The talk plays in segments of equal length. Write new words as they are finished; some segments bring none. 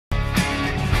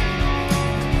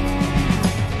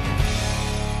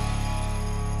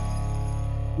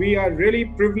we are really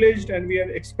privileged and we are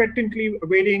expectantly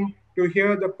awaiting to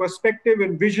hear the perspective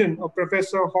and vision of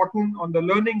Professor Horton on the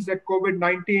learnings that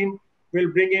COVID-19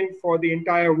 will bring in for the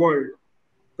entire world.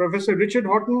 Professor Richard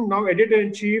Horton, now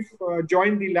editor-in-chief,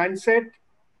 joined the Lancet,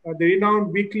 the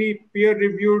renowned weekly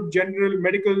peer-reviewed general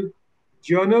medical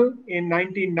journal in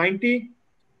 1990.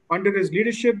 Under his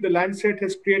leadership, the Lancet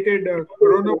has created a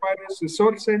coronavirus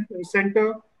resource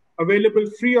center available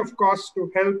free of cost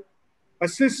to help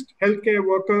assist healthcare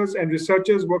workers and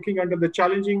researchers working under the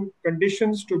challenging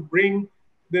conditions to bring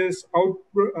this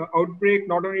outbreak,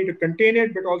 not only to contain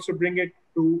it, but also bring it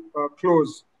to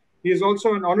close. He is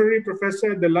also an honorary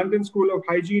professor at the London School of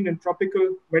Hygiene and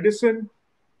Tropical Medicine,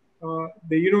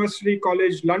 the University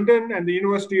College London, and the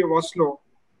University of Oslo.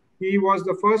 He was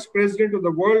the first president of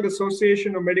the World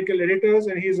Association of Medical Editors,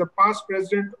 and he is a past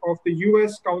president of the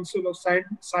US Council of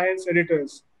Science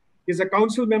Editors. He is a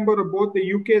council member of both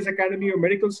the UK's Academy of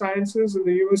Medical Sciences and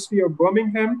the University of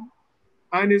Birmingham,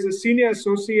 and is a senior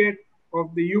associate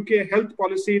of the UK health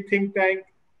policy think tank,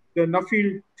 the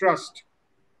Nuffield Trust.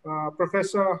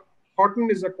 Professor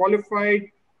Horton is qualified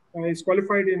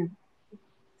in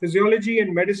physiology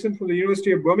and medicine from the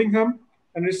University of Birmingham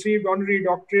and received honorary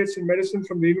doctorates in medicine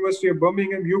from the University of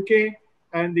Birmingham, UK,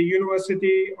 and the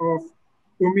University of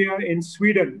Umeå in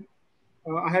Sweden.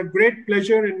 I have great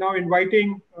pleasure in now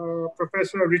inviting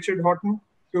Professor Richard Horton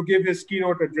to give his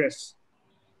keynote address.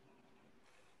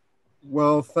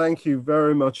 Well, thank you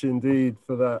very much indeed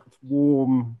for that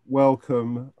warm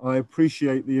welcome. I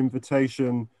appreciate the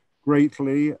invitation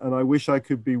greatly, and I wish I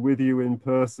could be with you in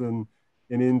person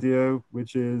in India,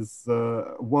 which is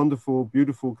a wonderful,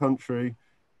 beautiful country.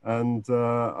 And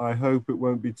I hope it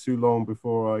won't be too long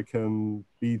before I can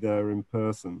be there in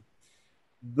person.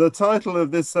 The title of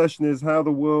this session is How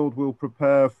the World Will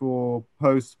Prepare for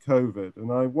Post-COVID.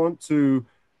 And I want to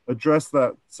address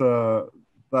that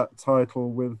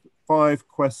title with 5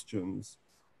 questions.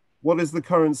 What is the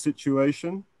current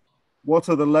situation? What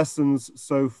are the lessons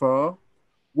so far?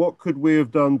 What could we have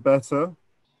done better?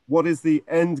 What is the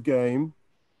end game?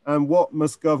 And what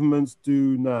must governments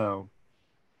do now?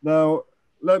 Now,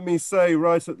 let me say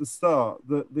right at the start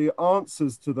that the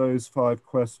answers to those 5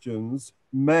 questions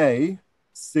may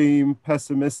seem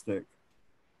pessimistic.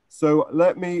 So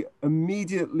let me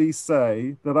immediately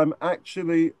say that I'm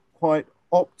actually quite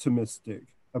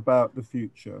optimistic about the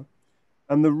future.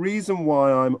 And the reason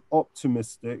why I'm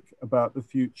optimistic about the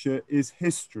future is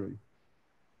history.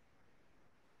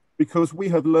 Because we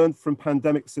have learned from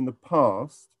pandemics in the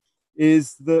past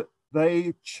is that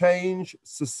they change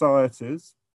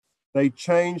societies, they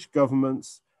change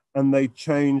governments, and they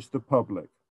change the public.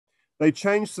 They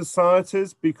change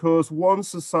societies because one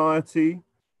society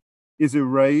is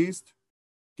erased,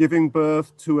 giving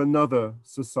birth to another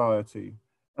society.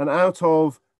 And out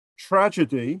of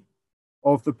tragedy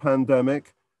of the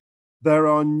pandemic, there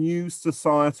are new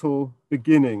societal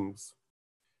beginnings.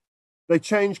 They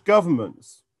change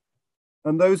governments,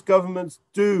 and those governments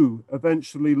do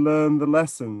eventually learn the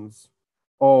lessons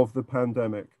of the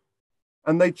pandemic.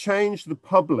 And they change the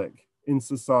public in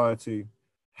society.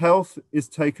 Health is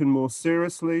taken more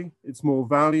seriously, it's more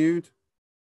valued.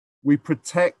 We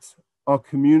protect our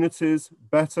communities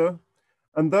better.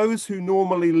 And those who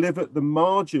normally live at the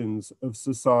margins of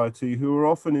society, who are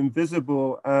often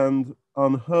invisible and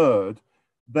unheard,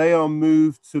 they are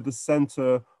moved to the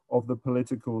center of the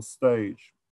political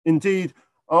stage. Indeed,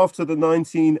 after the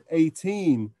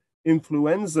 1918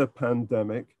 influenza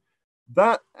pandemic,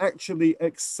 that actually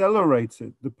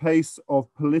accelerated the pace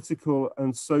of political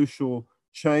and social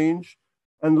change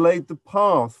and laid the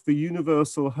path for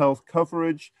universal health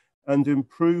coverage and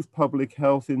improved public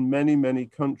health in many, many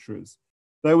countries.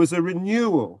 There was a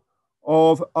renewal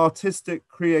of artistic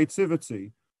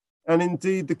creativity, and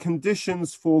indeed the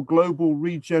conditions for global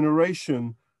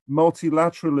regeneration,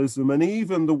 multilateralism, and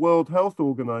even the World Health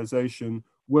Organization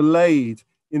were laid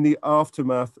in the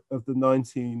aftermath of the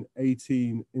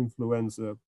 1918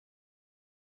 influenza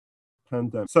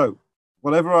pandemic. So,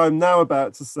 whatever I'm now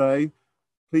about to say,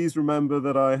 please remember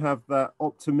that I have that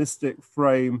optimistic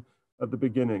frame at the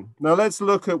beginning. Now let's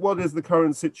look at what is the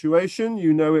current situation.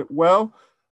 You know it well.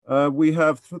 We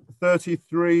have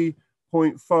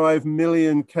 33.5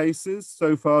 million cases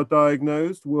so far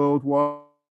diagnosed worldwide.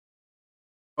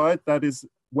 That is,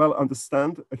 well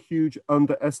understand, a huge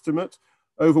underestimate.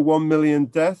 Over 1 million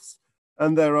deaths.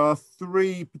 And there are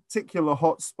 3 particular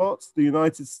hotspots: the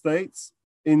United States,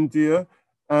 India,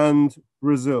 and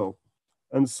Brazil.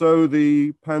 And so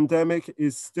the pandemic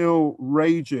is still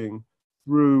raging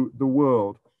through the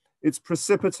world. It's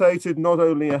precipitated not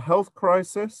only a health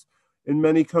crisis in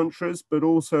many countries, but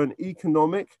also an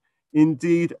economic,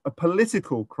 indeed a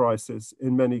political crisis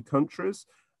in many countries,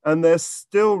 and there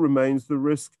still remains the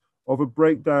risk of a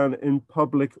breakdown in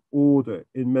public order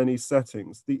in many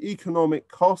settings. The economic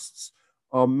costs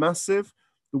are massive.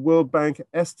 The World Bank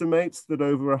estimates that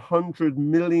over 100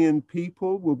 million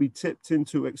people will be tipped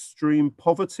into extreme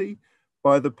poverty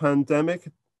by the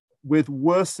pandemic, with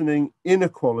worsening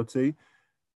inequality.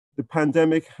 The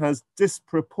pandemic has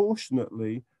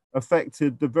disproportionately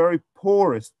affected the very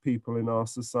poorest people in our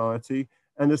society,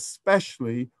 and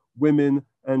especially women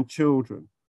and children.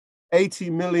 80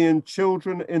 million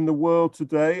children in the world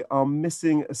today are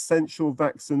missing essential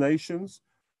vaccinations.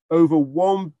 Over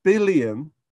 1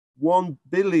 billion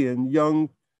young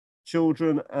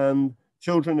children and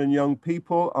young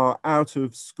people are out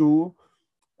of school.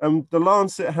 And The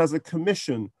Lancet has a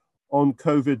commission on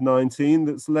COVID-19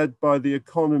 that's led by the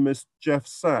economist Jeff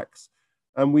Sachs.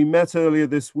 And we met earlier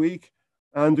this week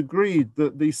and agreed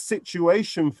that the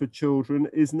situation for children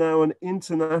is now an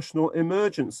international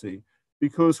emergency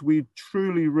because we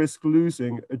truly risk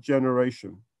losing a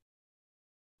generation.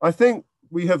 I think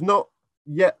we have not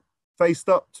yet faced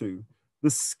up to the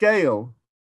scale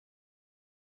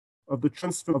of the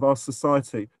transformation of our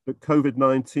society that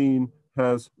COVID-19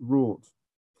 has wrought.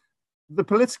 The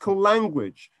political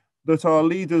language that our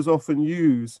leaders often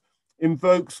use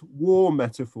invokes war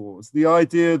metaphors, the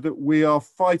idea that we are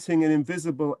fighting an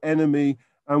invisible enemy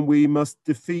and we must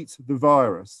defeat the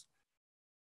virus.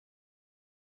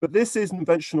 But this is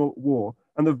conventional war,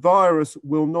 and the virus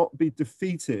will not be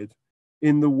defeated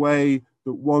in the way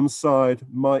that one side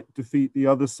might defeat the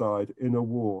other side in a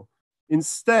war.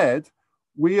 Instead,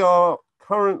 we are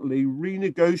currently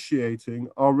renegotiating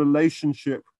our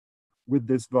relationship with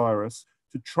this virus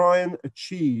to try and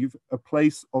achieve a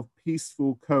place of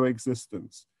peaceful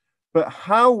coexistence. But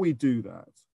how we do that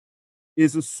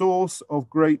is a source of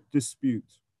great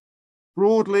dispute.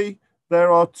 Broadly, there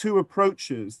are two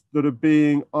approaches that are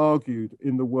being argued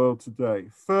in the world today.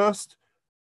 First,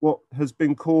 what has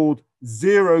been called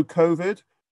zero COVID,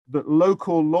 that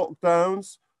local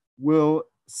lockdowns will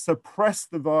suppress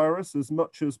the virus as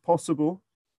much as possible,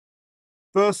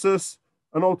 versus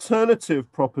an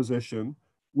alternative proposition,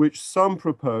 which some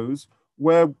propose,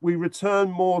 where we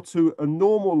return more to a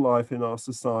normal life in our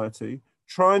society,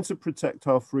 trying to protect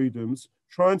our freedoms,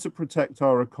 trying to protect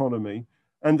our economy,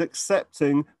 and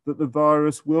accepting that the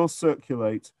virus will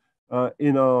circulate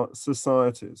in our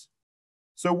societies.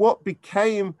 So what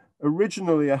became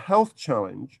originally a health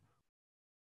challenge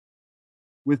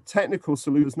with technical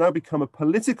solutions now become a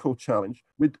political challenge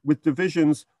with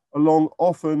divisions along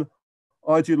often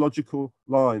ideological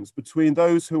lines between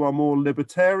those who are more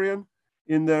libertarian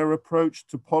in their approach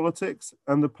to politics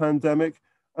and the pandemic,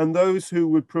 and those who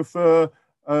would prefer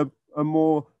a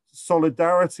more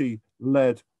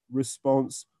solidarity-led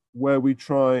response where we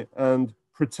try and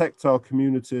protect our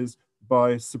communities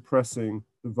by suppressing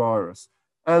the virus.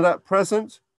 And at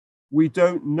present, we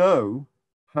don't know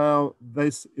how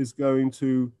this is going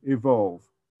to evolve.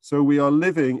 So we are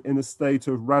living in a state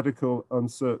of radical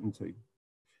uncertainty.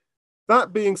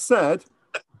 That being said,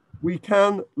 we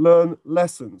can learn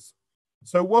lessons.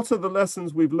 So what are the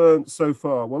lessons we've learned so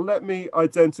far? Well, let me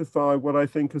identify what I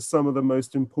think are some of the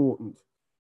most important.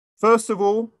 First of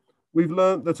all, we've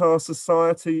learned that our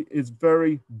society is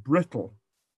very brittle,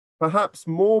 perhaps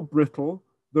more brittle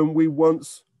than we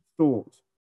once thought.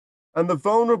 And the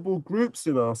vulnerable groups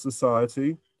in our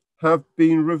society have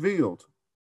been revealed.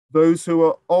 Those who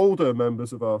are older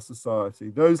members of our society,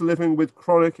 those living with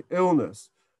chronic illness.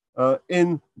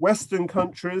 In Western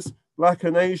countries, Black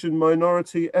and Asian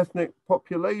minority ethnic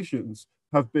populations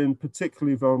have been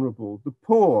particularly vulnerable. The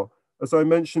poor, as I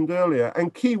mentioned earlier,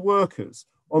 and key workers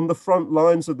on the front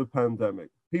lines of the pandemic,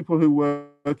 people who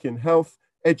work in health,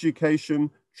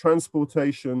 education,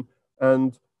 transportation,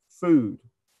 and food.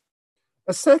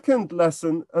 A second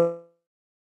lesson, and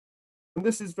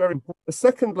this is very important, a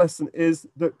second lesson is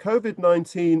that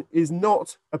COVID-19 is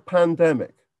not a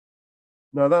pandemic.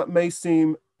 Now, that may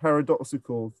seem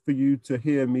paradoxical for you to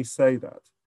hear me say that.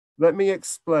 Let me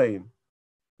explain.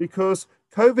 Because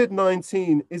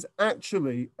COVID-19 is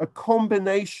actually a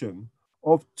combination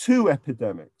of two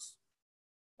epidemics.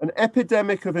 An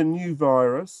epidemic of a new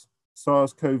virus,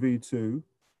 SARS-CoV-2,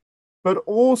 but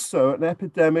also an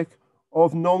epidemic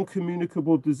of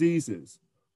non-communicable diseases.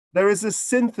 There is a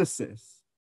synthesis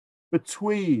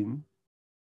between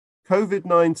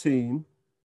COVID-19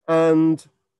 and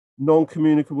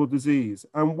non-communicable disease.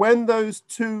 And when those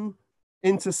two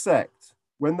intersect,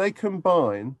 when they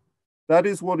combine, that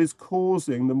is what is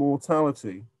causing the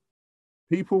mortality.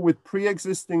 People with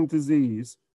pre-existing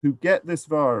disease who get this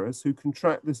virus, who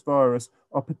contract this virus,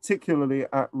 are particularly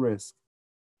at risk.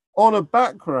 on a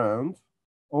background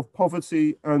of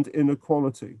poverty and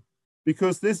inequality,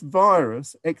 because this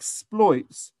virus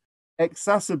exploits,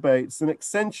 exacerbates, and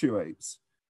accentuates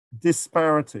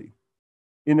disparity,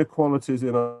 inequalities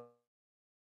in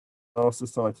our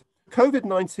society.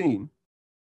 COVID-19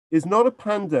 is not a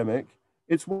pandemic,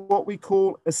 it's what we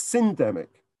call a syndemic,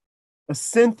 a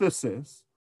synthesis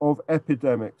of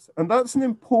epidemics. And that's an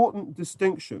important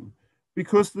distinction,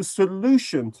 because the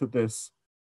solution to this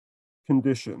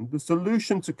condition, the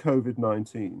solution to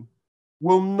COVID-19,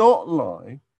 will not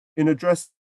lie in addressing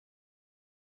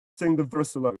the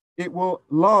virus alone. It will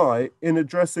lie in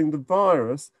addressing the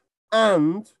virus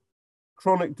and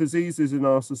chronic diseases in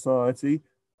our society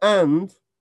and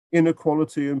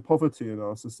inequality and poverty in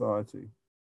our society.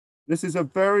 This is a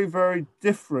very, very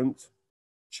different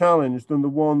challenge than the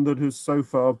one that has so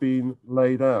far been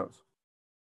laid out.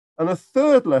 And a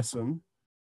third lesson,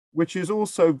 which is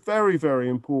also very, very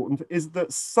important, is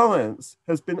that science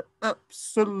has been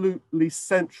absolutely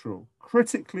central,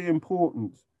 critically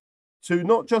important to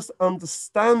not just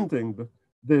understanding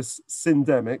this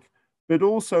syndemic, but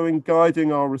also in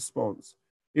guiding our response.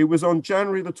 It was on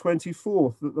January the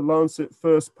 24th that the Lancet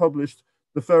first published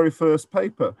the very first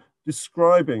paper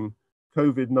describing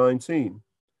COVID-19.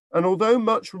 And although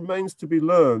much remains to be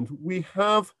learned, we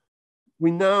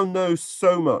now know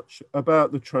so much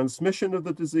about the transmission of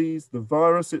the disease, the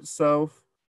virus itself,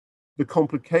 the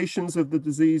complications of the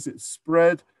disease, its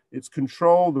spread, its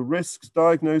control, the risks,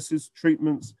 diagnosis,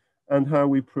 treatments, and how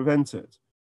we prevent it.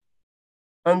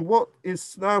 And what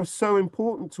is now so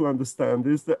important to understand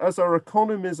is that as our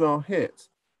economies are hit,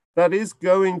 that is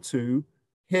going to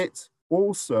hit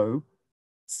also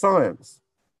science.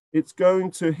 It's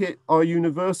going to hit our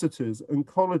universities and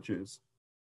colleges.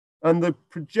 And the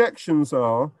projections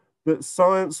are that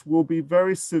science will be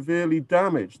very severely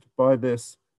damaged by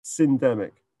this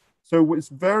syndemic. So it's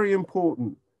very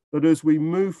important that as we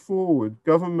move forward,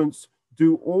 governments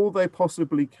do all they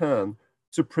possibly can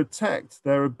to protect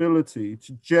their ability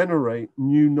to generate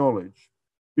new knowledge,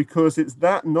 because it's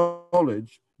that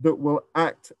knowledge that will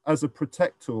act as a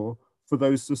protector for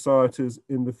those societies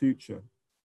in the future.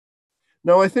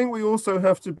 Now, I think we also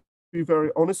have to be very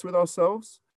honest with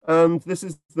ourselves. And this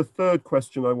is the third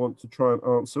question I want to try and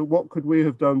answer. What could we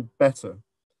have done better?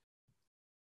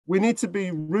 We need to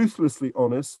be ruthlessly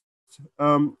honest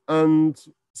and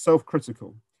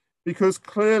self-critical, because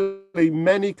clearly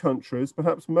many countries,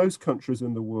 perhaps most countries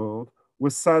in the world, were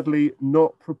sadly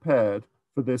not prepared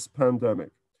for this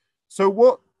pandemic. So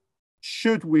what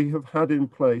should we have had in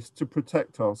place to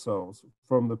protect ourselves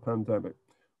from the pandemic?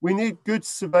 We need good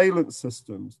surveillance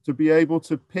systems to be able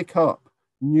to pick up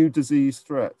new disease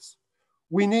threats.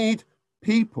 We need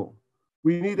people.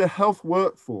 We need a health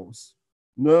workforce,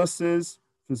 nurses,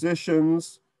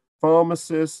 physicians,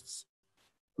 pharmacists,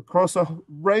 across a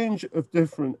range of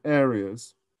different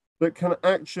areas that can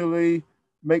actually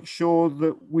make sure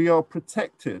that we are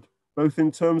protected, both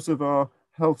in terms of our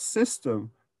health system,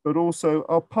 but also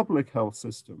our public health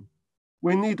system.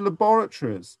 We need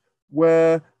laboratories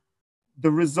where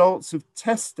the results of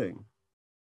testing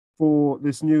for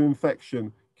this new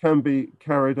infection can be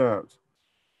carried out.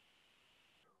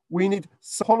 We need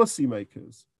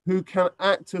policymakers who can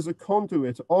act as a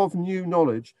conduit of new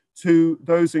knowledge to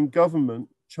those in government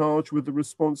charged with the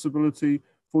responsibility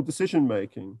for decision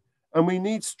making. And we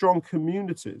need strong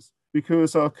communities,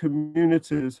 because our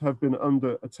communities have been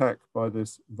under attack by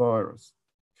this virus.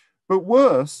 But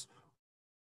worse,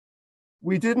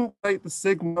 we didn't take the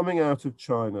signal coming out of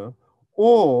China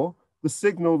or the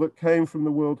signal that came from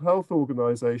the World Health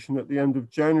Organization at the end of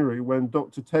January, when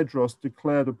Dr. Tedros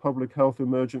declared a public health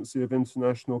emergency of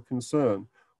international concern.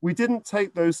 We didn't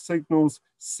take those signals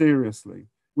seriously.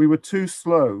 We were too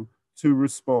slow to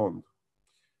respond.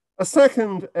 A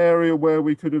second area where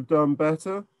we could have done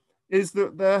better is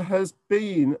that there has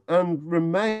been and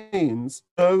remains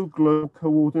no global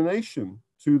coordination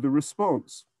to the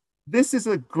response. This is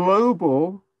a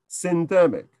global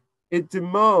syndemic. It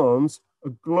demands a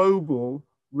global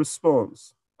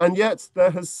response. And yet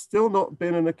there has still not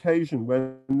been an occasion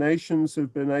when nations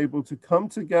have been able to come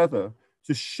together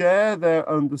to share their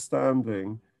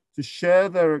understanding, to share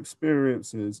their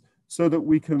experiences, so that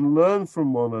we can learn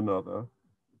from one another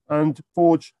and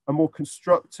forge a more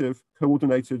constructive,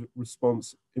 coordinated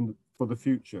response for the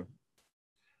future.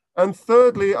 And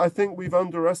thirdly, I think we've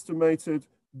underestimated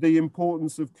the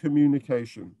importance of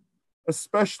communication,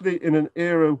 especially in an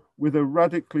era with a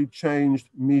radically changed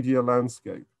media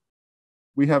landscape.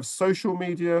 We have social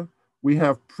media, we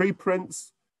have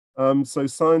preprints, so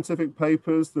scientific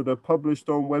papers that are published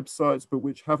on websites but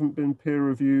which haven't been peer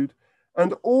reviewed.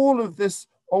 And all of this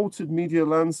altered media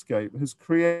landscape has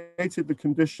created the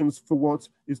conditions for what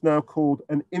is now called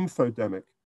an infodemic.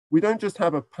 We don't just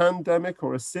have a pandemic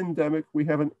or a syndemic, we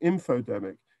have an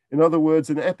infodemic. In other words,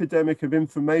 an epidemic of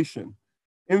information.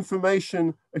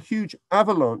 Information, a huge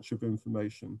avalanche of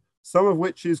information, some of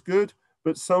which is good,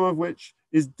 but some of which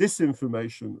is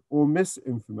disinformation or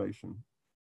misinformation.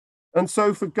 And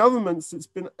so for governments, it's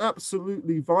been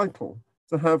absolutely vital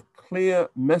to have clear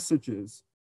messages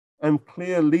and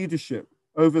clear leadership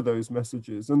over those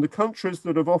messages. And the countries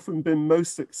that have often been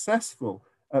most successful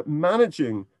at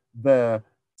managing their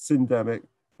syndemic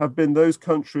have been those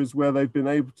countries where they've been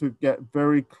able to get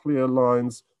very clear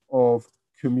lines of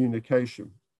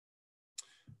communication.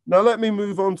 Now, let me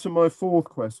move on to my fourth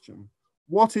question.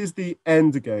 What is the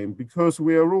end game? Because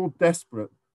we are all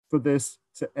desperate for this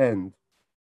to end.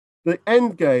 The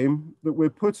end game that we're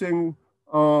putting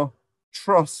our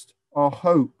trust, our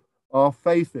hope, our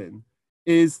faith in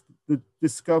is the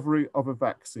discovery of a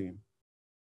vaccine.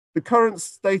 The current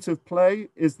state of play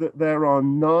is that there are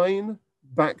 9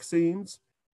 vaccines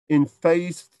in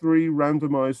phase 3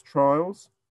 randomized trials.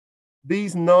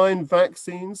 These 9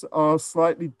 vaccines are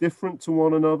slightly different to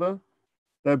one another.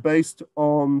 They're based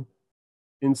on,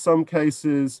 in some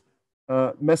cases,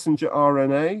 messenger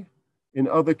RNA, in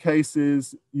other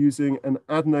cases using an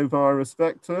adenovirus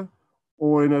vector,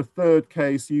 or in a third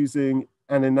case using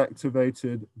an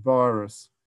inactivated virus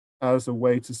as a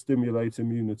way to stimulate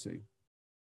immunity.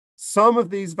 Some of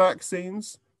these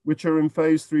vaccines, which are in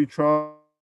phase 3 trials,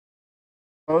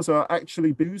 are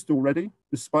actually used already,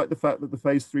 despite the fact that the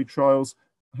phase 3 trials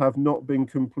have not been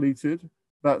completed.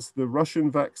 That's the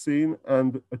Russian vaccine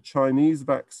and a Chinese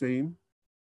vaccine.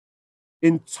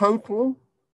 In total,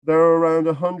 there are around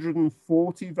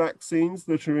 140 vaccines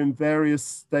that are in various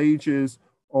stages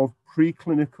of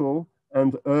preclinical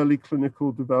and early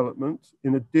clinical development,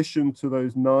 in addition to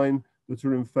those 9 that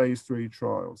are in phase 3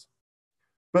 trials.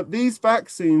 But these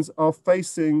vaccines are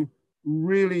facing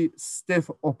really stiff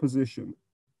opposition.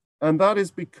 And that is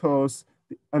because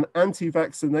an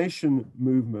anti-vaccination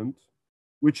movement,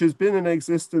 which has been in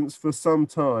existence for some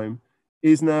time,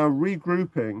 is now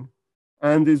regrouping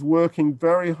and is working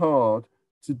very hard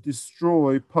to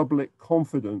destroy public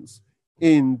confidence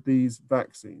in these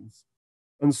vaccines.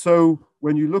 And so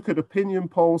when you look at opinion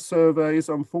poll surveys,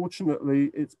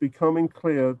 unfortunately, it's becoming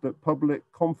clear that public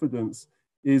confidence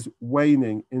is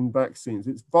waning in vaccines.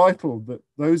 It's vital that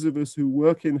those of us who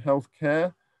work in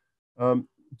healthcare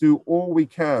do all we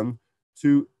can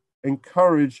to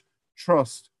encourage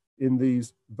trust in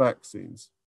these vaccines.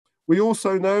 We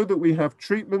also know that we have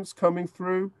treatments coming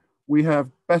through, we have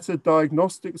better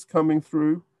diagnostics coming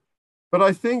through. But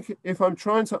I think if I'm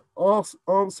trying to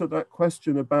answer that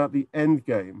question about the end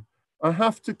game, I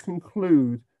have to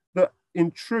conclude that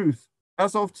in truth,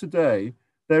 as of today,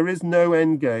 there is no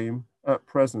end game at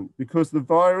present because the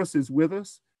virus is with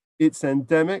us, it's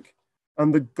endemic,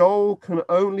 and the goal can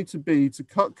only be to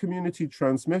cut community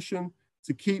transmission,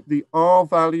 to keep the R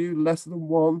value less than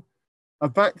 1. A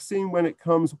vaccine, when it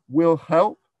comes, will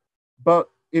help, but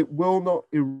it will not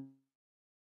erase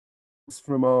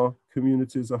from our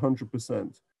communities 100%.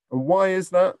 And why is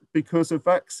that? Because a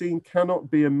vaccine cannot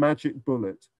be a magic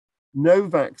bullet. No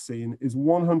vaccine is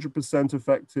 100%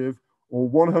 effective or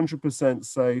 100%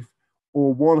 safe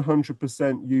or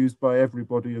 100% used by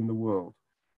everybody in the world.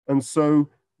 And so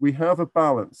we have a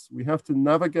balance. We have to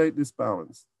navigate this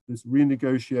balance, this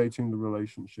renegotiating the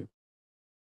relationship,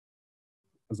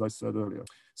 as I said earlier.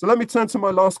 So let me turn to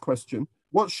my last question.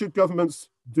 What should governments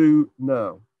do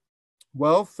now?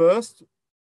 Well, first,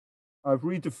 I've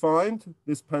redefined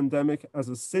this pandemic as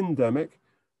a syndemic,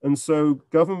 and so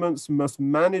governments must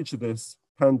manage this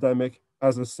pandemic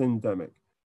as a syndemic,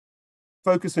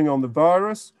 focusing on the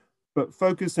virus, but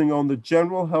focusing on the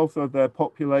general health of their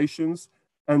populations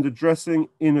and addressing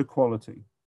inequality.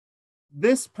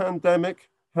 This pandemic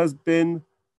has been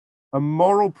a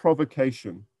moral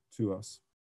provocation to us.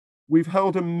 We've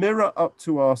held a mirror up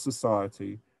to our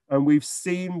society, and we've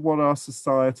seen what our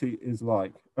society is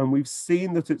like, and we've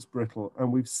seen that it's brittle,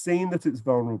 and we've seen that it's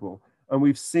vulnerable, and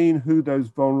we've seen who those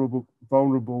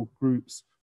vulnerable groups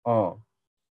are.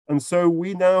 And so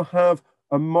we now have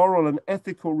a moral and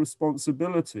ethical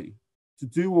responsibility to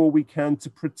do all we can to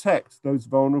protect those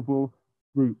vulnerable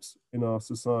groups in our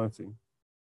society.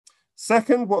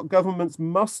 Second, what governments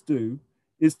must do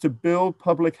is to build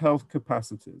public health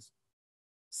capacities,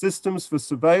 systems for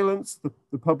surveillance,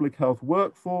 the public health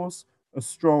workforce, a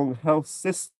strong health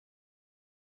system,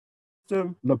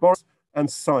 laboratories,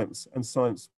 and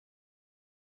science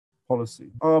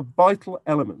policy are vital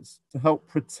elements to help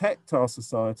protect our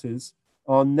societies,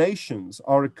 our nations,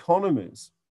 our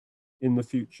economies in the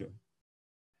future.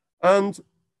 And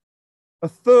a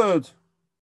third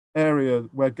area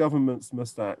where governments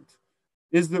must act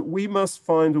is that we must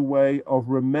find a way of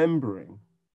remembering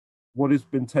what has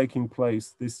been taking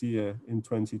place this year in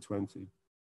 2020.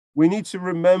 We need to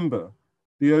remember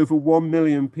the over 1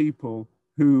 million people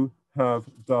who have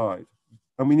died,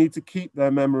 and we need to keep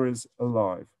their memories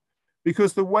alive.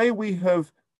 Because the way we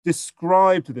have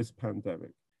described this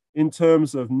pandemic in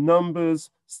terms of numbers,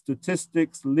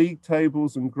 statistics, league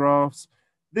tables, and graphs,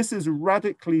 this has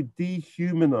radically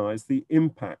dehumanized the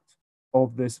impact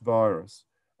of this virus.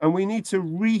 And we need to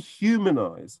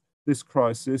rehumanize this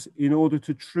crisis in order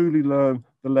to truly learn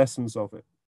the lessons of it.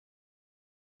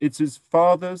 It's his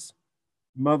fathers,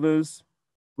 mothers,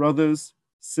 brothers,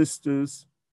 sisters,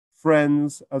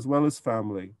 friends, as well as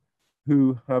family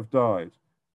who have died.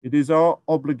 It is our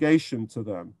obligation to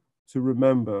them to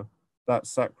remember that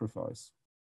sacrifice.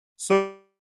 So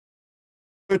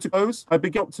to close, I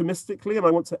begin optimistically and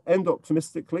I want to end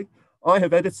optimistically. I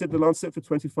have edited The Lancet for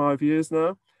 25 years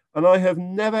now, and I have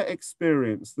never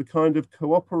experienced the kind of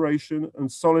cooperation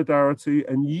and solidarity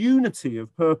and unity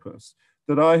of purpose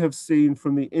that I have seen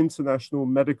from the international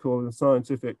medical and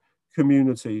scientific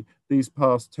community these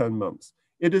past 10 months.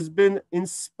 It has been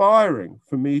inspiring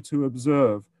for me to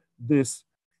observe this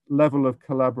level of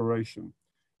collaboration.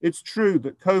 It's true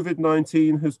that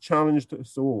COVID-19 has challenged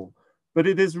us all, but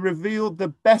it has revealed the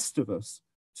best of us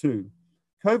too.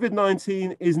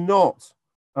 COVID-19 is not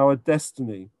our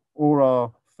destiny or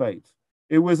our fate.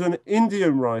 It was an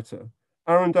Indian writer,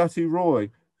 Arundhati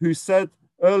Roy, who said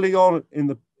early on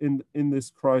in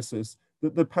this crisis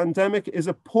that the pandemic is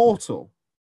a portal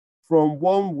from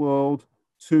one world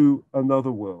to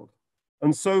another world.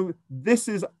 And so this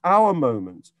is our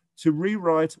moment to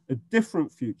rewrite a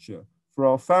different future for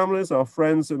our families, our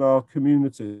friends, and our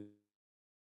communities,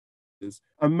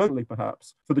 and mostly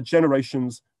perhaps for the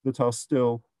generations that are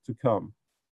still to come.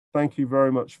 Thank you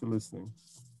very much for listening.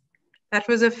 That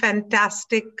was a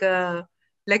fantastic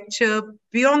lecture,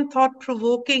 beyond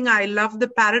thought-provoking. I love the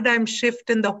paradigm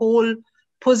shift in the whole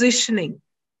positioning.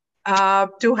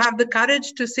 To have the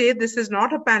courage to say this is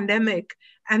not a pandemic,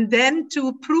 and then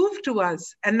to prove to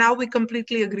us, and now we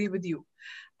completely agree with you.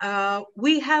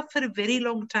 We have for a very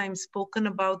long time spoken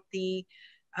about the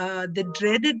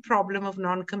dreaded problem of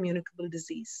non-communicable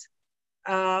disease.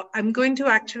 I'm going to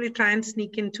actually try and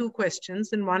sneak in two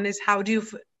questions, and one is, how do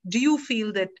you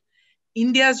feel that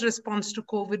India's response to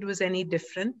COVID was any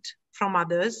different from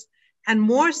others? And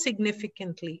more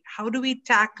significantly, how do we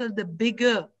tackle the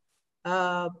bigger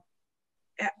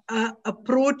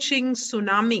approaching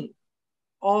tsunami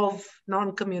of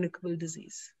non-communicable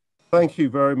disease? Thank you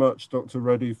very much, Dr.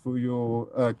 Reddy, for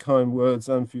your kind words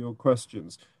and for your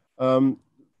questions.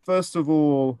 First of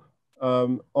all,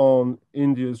 on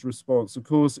India's response, of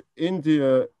course,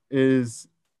 India is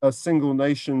a single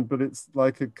nation, but it's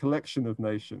like a collection of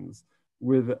nations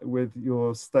with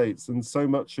your states, and so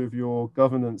much of your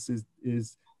governance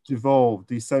is devolved,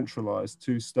 decentralized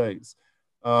to states.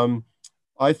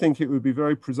 I think it would be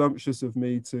very presumptuous of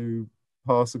me to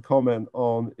pass a comment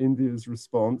on India's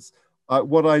response.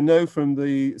 What I know from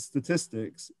the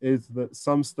statistics is that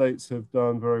some states have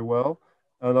done very well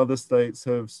and other states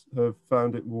have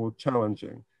found it more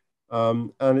challenging.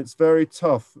 And it's very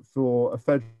tough for a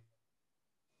federal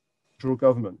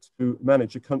government to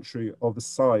manage a country of the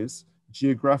size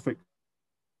geographically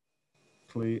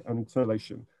and in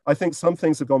relation. I think some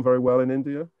things have gone very well in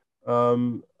India,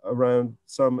 around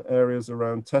some areas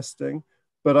around testing,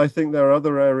 but I think there are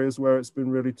other areas where it's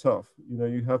been really tough. You know,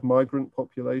 you have migrant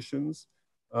populations,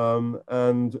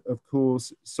 and of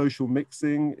course, social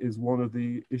mixing is one of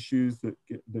the issues that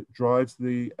drives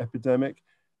the epidemic,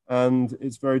 and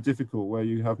it's very difficult where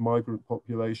you have migrant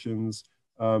populations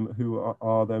who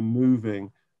are then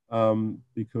moving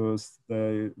because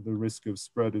the risk of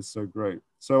spread is so great.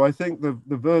 So I think the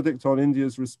verdict on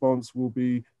India's response will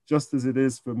be, just as it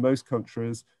is for most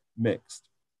countries, mixed.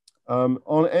 On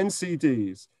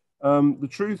NCDs, the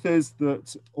truth is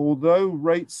that although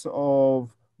rates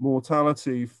of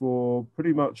mortality for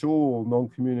pretty much all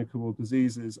non-communicable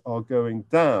diseases are going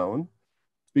down,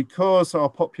 because our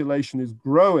population is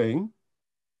growing,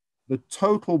 the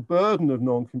total burden of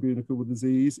non-communicable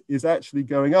disease is actually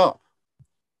going up.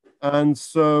 And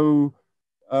so,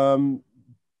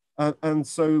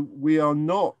 so we are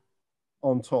not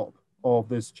on top of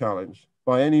this challenge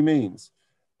by any means.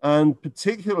 And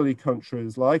particularly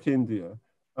countries like India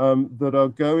that are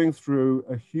going through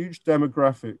a huge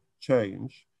demographic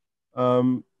change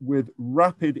with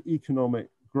rapid economic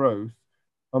growth,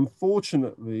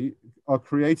 unfortunately, are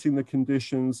creating the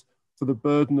conditions for the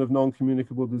burden of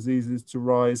non-communicable diseases to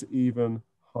rise even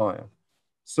higher.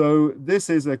 So this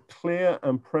is a clear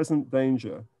and present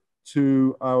danger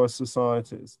to our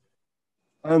societies.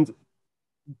 And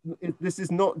this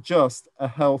is not just a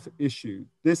health issue.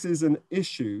 This is an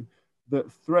issue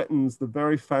that threatens the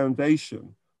very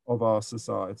foundation of our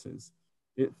societies.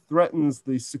 It threatens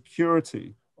the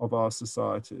security of our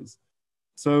societies.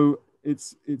 So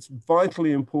it's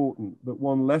vitally important that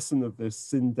one lesson of this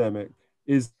syndemic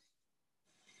is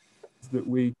that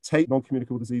we take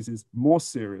non-communicable diseases more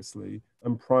seriously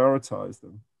and prioritize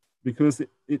them, because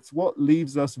it's what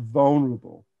leaves us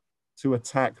vulnerable to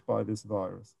attack by this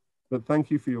virus. But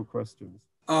thank you for your questions.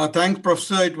 Thanks,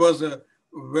 Professor. It was a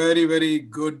very, very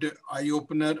good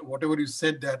eye-opener. Whatever you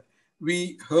said, that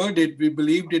we heard it, we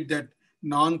believed it, that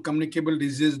non-communicable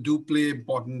diseases do play an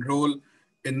important role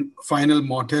in final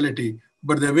mortality.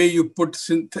 But the way you put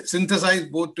synthesize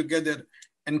both together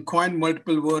and coin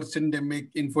multiple words,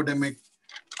 syndemic, infodemic.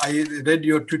 I read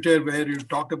your Twitter where you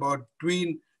talked about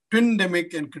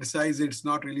twindemic and criticize it's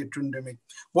not really a twindemic.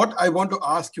 What I want to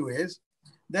ask you is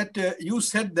that you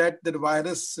said that the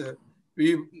virus,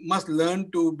 we must learn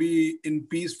to be in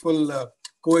peaceful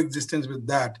coexistence with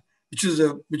that,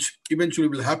 which eventually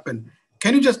will happen.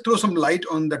 Can you just throw some light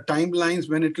on the timelines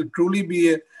when it will truly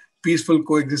be a peaceful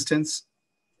coexistence?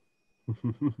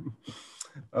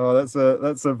 Oh, that's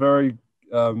a very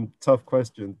tough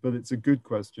question, but it's a good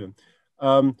question.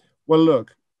 Well,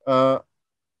 look,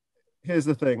 here's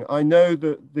the thing. I know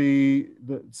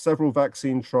that several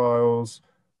vaccine trials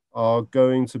are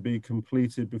going to be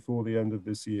completed before the end of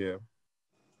this year.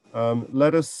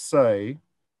 Let us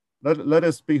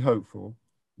be hopeful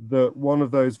that one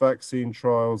of those vaccine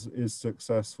trials is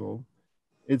successful.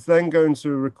 It's then going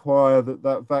to require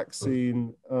that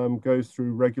vaccine goes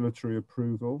through regulatory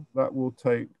approval. That will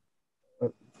take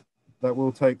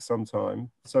some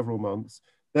time, several months.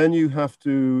 Then you have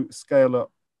to scale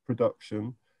up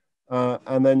production,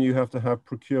 and then you have to have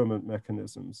procurement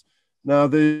mechanisms. Now,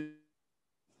 this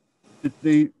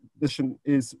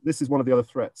is one of the other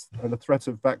threats, and the threat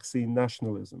of vaccine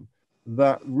nationalism,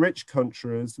 that rich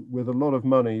countries with a lot of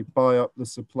money buy up the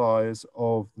supplies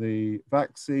of the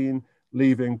vaccine,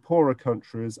 leaving poorer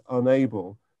countries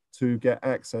unable to get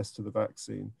access to the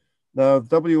vaccine. Now,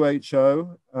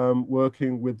 WHO,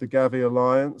 working with the Gavi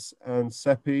Alliance and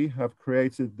CEPI, have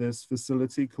created this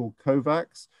facility called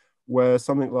COVAX, where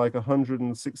something like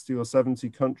 160 or 70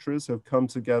 countries have come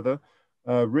together,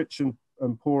 rich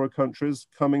and poorer countries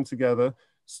coming together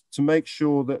to make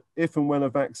sure that if and when a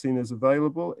vaccine is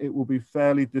available, it will be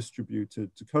fairly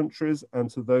distributed to countries and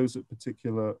to those at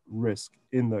particular risk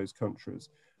in those countries.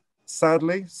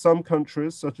 Sadly, some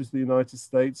countries, such as the United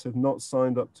States, have not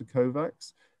signed up to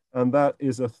COVAX, and that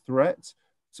is a threat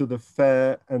to the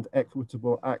fair and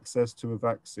equitable access to a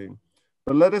vaccine.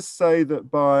 But let us say that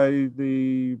by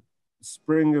the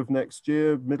spring of next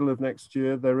year, middle of next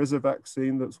year, there is a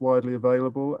vaccine that's widely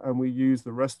available, and we use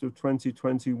the rest of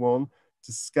 2021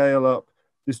 to scale up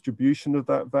distribution of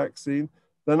that vaccine.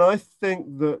 Then I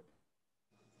think that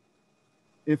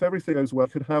if everything goes well,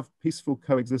 we could have peaceful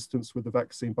coexistence with the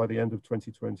vaccine by the end of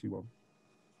 2021.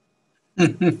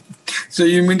 So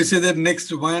you mean to say that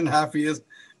next 1.5 years,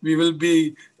 we will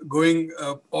be going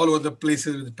all over the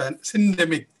places with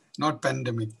syndemic, not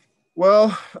pandemic?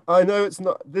 Well, I know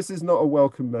this is not a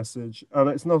welcome message, and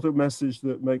it's not a message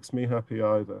that makes me happy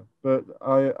either. But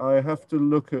I have to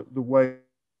look at the way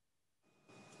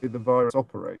the virus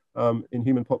operates in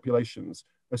human populations.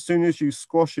 As soon as you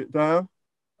squash it down,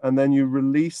 and then you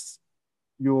release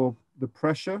the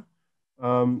pressure,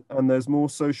 and there's more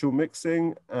social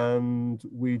mixing, and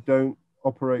we don't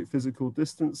operate physical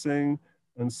distancing,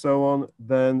 and so on,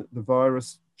 then the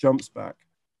virus jumps back.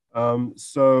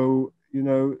 So, you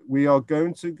know, we are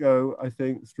going to go, I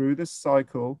think, through this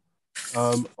cycle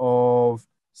of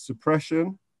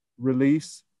suppression,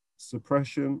 release,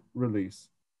 suppression, release,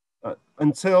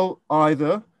 until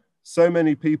either so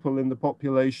many people in the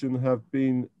population have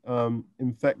been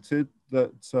infected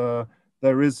that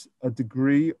there is a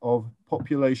degree of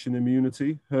population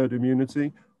immunity, herd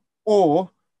immunity, or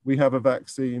we have a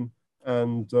vaccine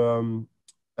and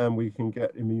we can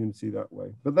get immunity that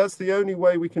way. But that's the only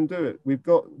way we can do it.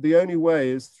 The only way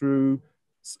is through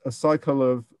a cycle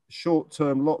of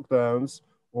short-term lockdowns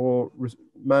or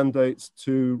mandates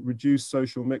to reduce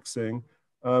social mixing,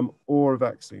 or a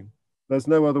vaccine. There's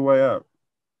no other way out.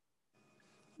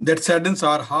 That saddens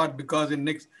our heart, because in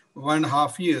next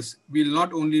 1.5 years, we'll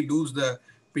not only lose the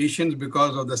patients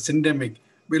because of the syndemic,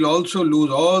 we'll also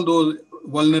lose all those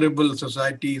vulnerable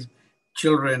societies,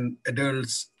 children,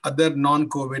 adults, other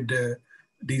non-COVID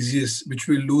diseases, which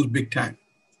will lose big time.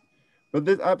 But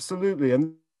absolutely,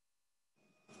 and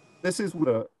this is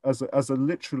as a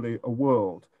literally a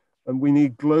world, and we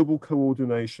need global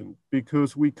coordination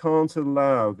because we can't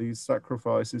allow these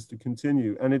sacrifices to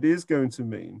continue. And it is going to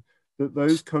mean that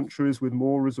those countries with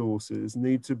more resources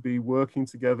need to be working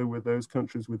together with those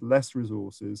countries with less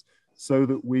resources so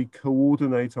that we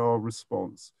coordinate our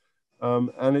response.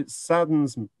 And it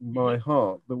saddens my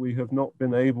heart that we have not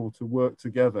been able to work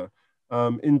together.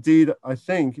 Indeed, I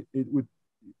think you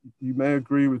may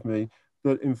agree with me,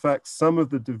 that in fact, some of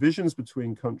the divisions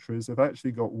between countries have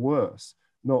actually got worse,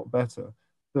 not better.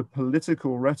 The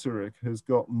political rhetoric has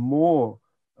got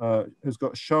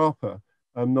sharper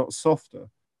and not softer.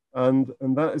 And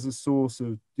that is a source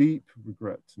of deep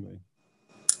regret to me.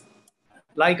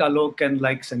 Like Alok and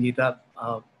like Sangeeta,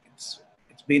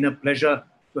 it's been a pleasure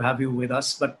to have you with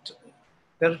us. But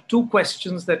there are two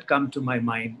questions that come to my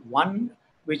mind. One,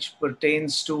 which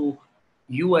pertains to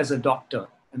you as a doctor,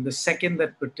 and the second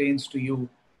that pertains to you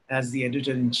as the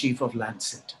editor-in-chief of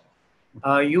Lancet.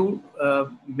 You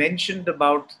mentioned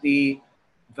about the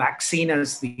vaccine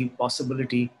as the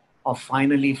possibility of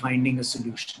finally finding a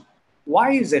solution.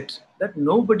 Why is it that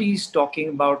nobody is talking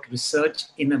about research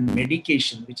in a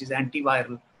medication, which is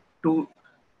antiviral, to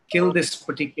kill this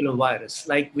particular virus,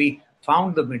 like we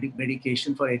found the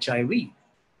medication for HIV?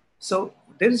 So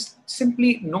there's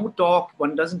simply no talk.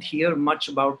 One doesn't hear much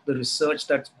about the research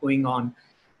that's going on.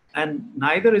 And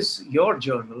neither is your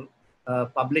journal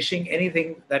publishing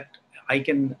anything that I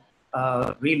can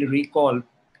really recall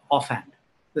offhand.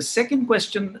 The second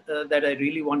question that I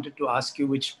really wanted to ask you,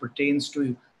 which pertains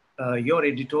to your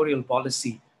editorial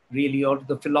policy, really, or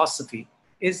the philosophy,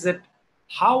 is that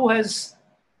how has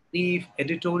the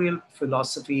editorial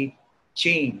philosophy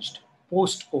changed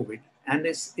post-COVID? And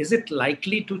is it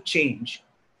likely to change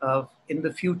in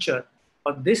the future?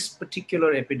 Or this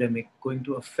particular epidemic going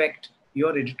to affect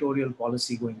your editorial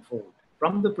policy going forward?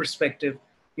 From the perspective,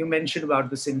 you mentioned about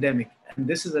this endemic, and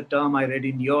this is a term I read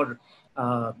in your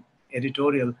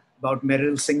editorial about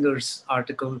Merrill Singer's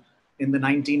article in the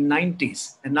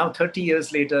 1990s. And now 30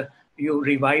 years later, you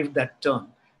revived that term.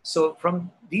 So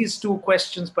from these two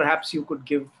questions, perhaps you could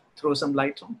throw some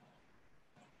light on.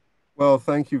 Well,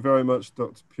 thank you very much,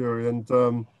 Dr. Puri, and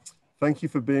thank you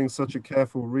for being such a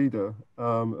careful reader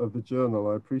of the journal.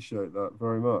 I appreciate that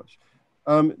very much.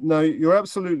 Now, you're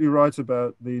absolutely right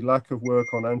about the lack of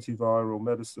work on antiviral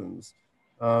medicines.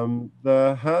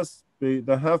 There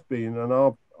have been and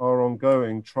are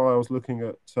ongoing trials looking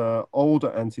at older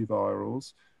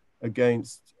antivirals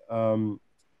against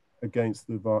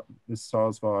this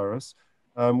SARS virus.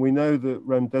 We know that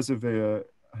remdesivir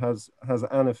has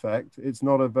an effect. It's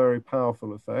not a very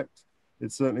powerful effect.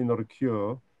 It's certainly not a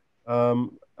cure.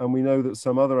 And we know that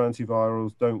some other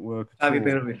antivirals don't work at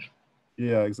all.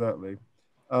 Yeah, exactly.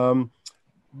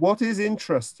 What is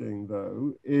interesting,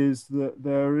 though, is that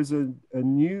there is a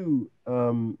new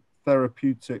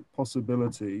therapeutic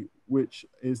possibility, which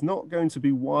is not going to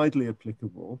be widely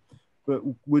applicable, but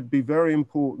could be very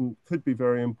important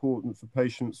for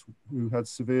patients who had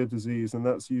severe disease, and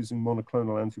that's using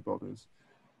monoclonal antibodies.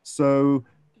 So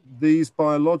these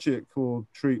biological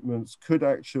treatments could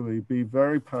actually be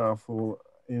very powerful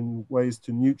in ways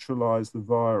to neutralize the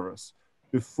virus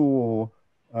before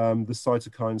the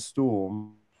cytokine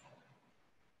storm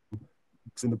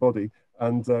in the body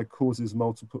and causes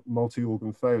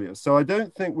multi-organ failure. So I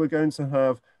don't think we're going to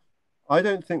have an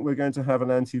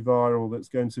antiviral that's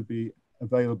going to be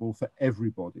available for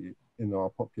everybody in our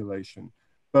population.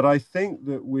 But I think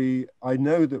that I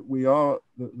know that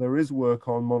there is work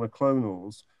on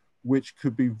monoclonals, which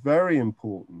could be very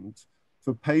important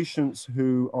for patients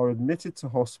who are admitted to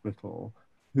hospital,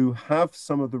 who have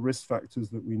some of the risk factors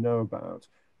that we know about.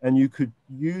 And you could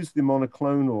use the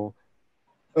monoclonal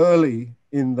early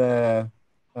in their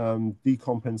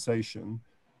decompensation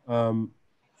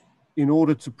in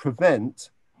order to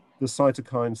prevent the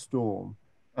cytokine storm.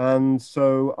 And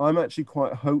so I'm actually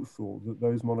quite hopeful that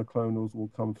those monoclonals will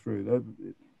come through.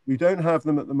 We don't have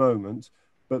them at the moment,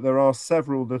 but there are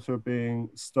several that are being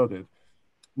studied.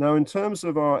 Now, in terms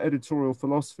of our editorial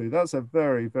philosophy, that's a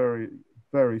very, very,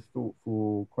 very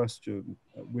thoughtful question,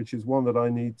 which is one that I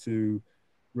need to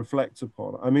reflect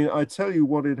upon. I mean, I tell you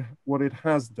what it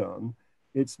has done.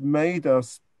 It's made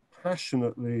us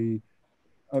passionately,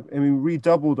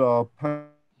 redoubled our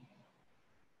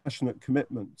passionate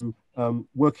commitment to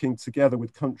working together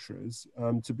with countries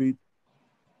to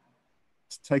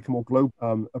take a more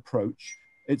global approach.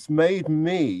 It's made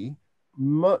me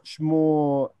much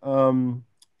more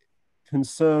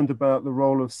concerned about the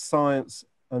role of science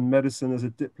and medicine as a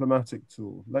diplomatic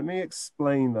tool. Let me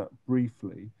explain that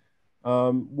briefly.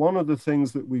 One of the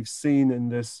things that we've seen in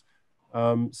this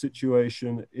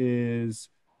situation is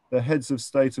the heads of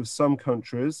state of some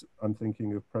countries, I'm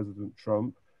thinking of President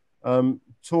Trump,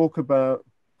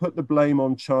 put the blame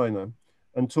on China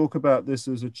and talk about this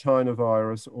as a China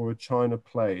virus or a China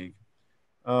plague.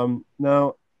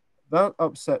 Now, that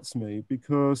upsets me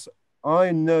because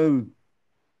I know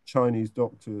Chinese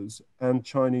doctors and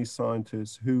Chinese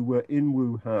scientists who were in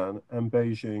Wuhan and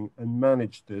Beijing and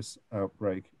managed this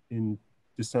outbreak in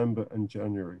December and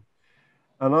January.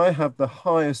 And I have the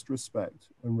highest respect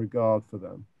and regard for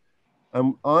them.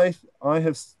 And I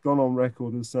have gone on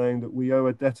record as saying that we owe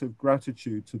a debt of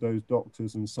gratitude to those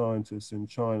doctors and scientists in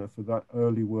China for that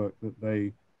early work that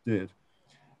they did.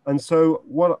 And so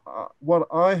what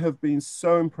I have been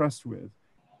so impressed with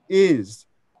is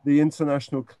the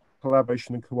international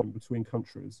collaboration and cooperation between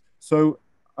countries. So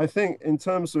I think in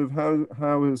terms of how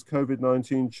has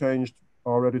COVID-19 changed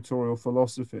our editorial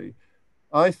philosophy,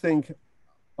 I think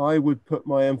I would put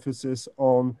my emphasis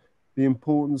on the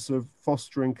importance of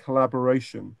fostering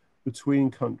collaboration between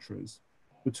countries,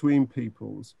 between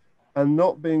peoples, and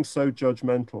not being so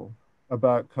judgmental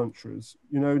about countries.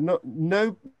 You know,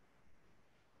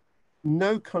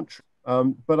 no country,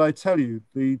 but I tell you,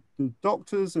 the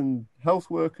doctors and health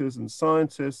workers and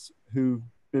scientists who've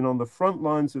been on the front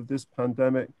lines of this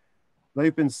pandemic,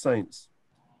 they've been saints.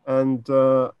 And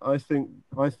I think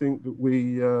that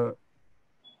we owe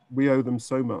them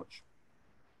so much.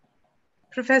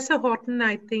 Professor Horton,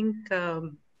 I think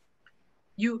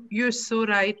you're so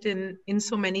right in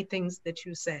so many things that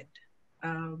you said.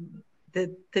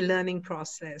 The learning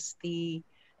process, the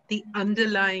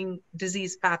underlying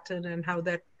disease pattern and how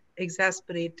that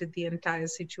exacerbated the entire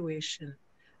situation.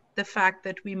 The fact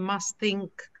that we must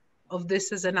think of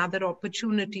this as another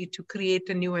opportunity to create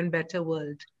a new and better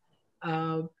world.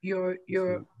 Your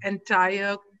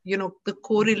entire, the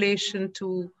correlation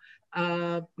to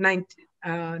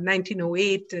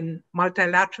 1908 and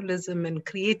multilateralism and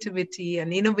creativity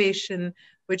and innovation,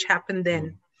 which happened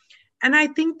then. And I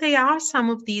think there are some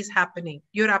of these happening.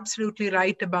 You're absolutely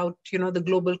right about, the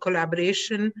global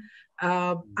collaboration.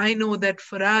 I know that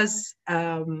for us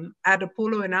at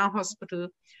Apollo in our hospital,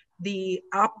 the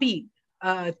API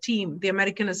team, the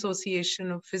American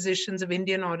Association of Physicians of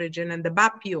Indian Origin, and the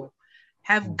BAPIO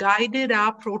have guided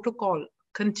our protocol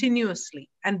continuously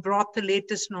and brought the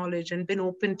latest knowledge and been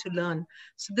open to learn.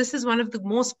 So this is one of the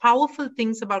most powerful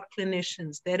things about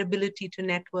clinicians, their ability to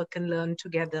network and learn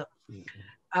together.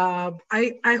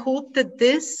 I hope that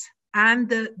this and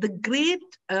the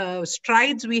great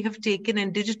strides we have taken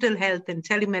in digital health and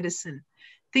telemedicine,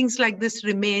 things like this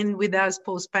remain with us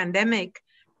post-pandemic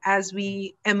as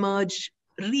we emerge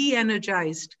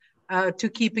re-energized to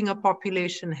keeping a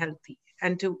population healthy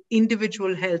and to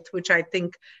individual health, which I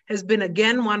think has been,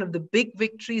 again, one of the big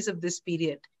victories of this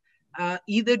period,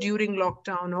 either during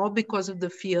lockdown or because of the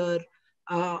fear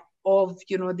of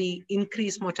the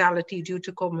increased mortality due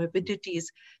to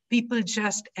comorbidities. People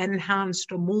just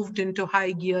enhanced or moved into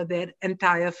high gear their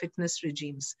entire fitness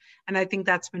regimes. And I think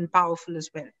that's been powerful as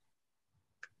well.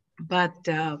 But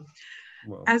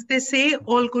as they say,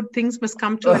 all good things must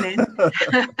come to an end.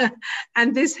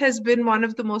 And this has been one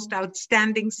of the most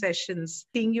outstanding sessions.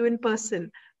 Seeing you in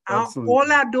person,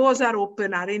 all our doors are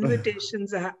open. Our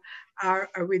invitations are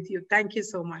with you. Thank you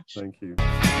so much. Thank you.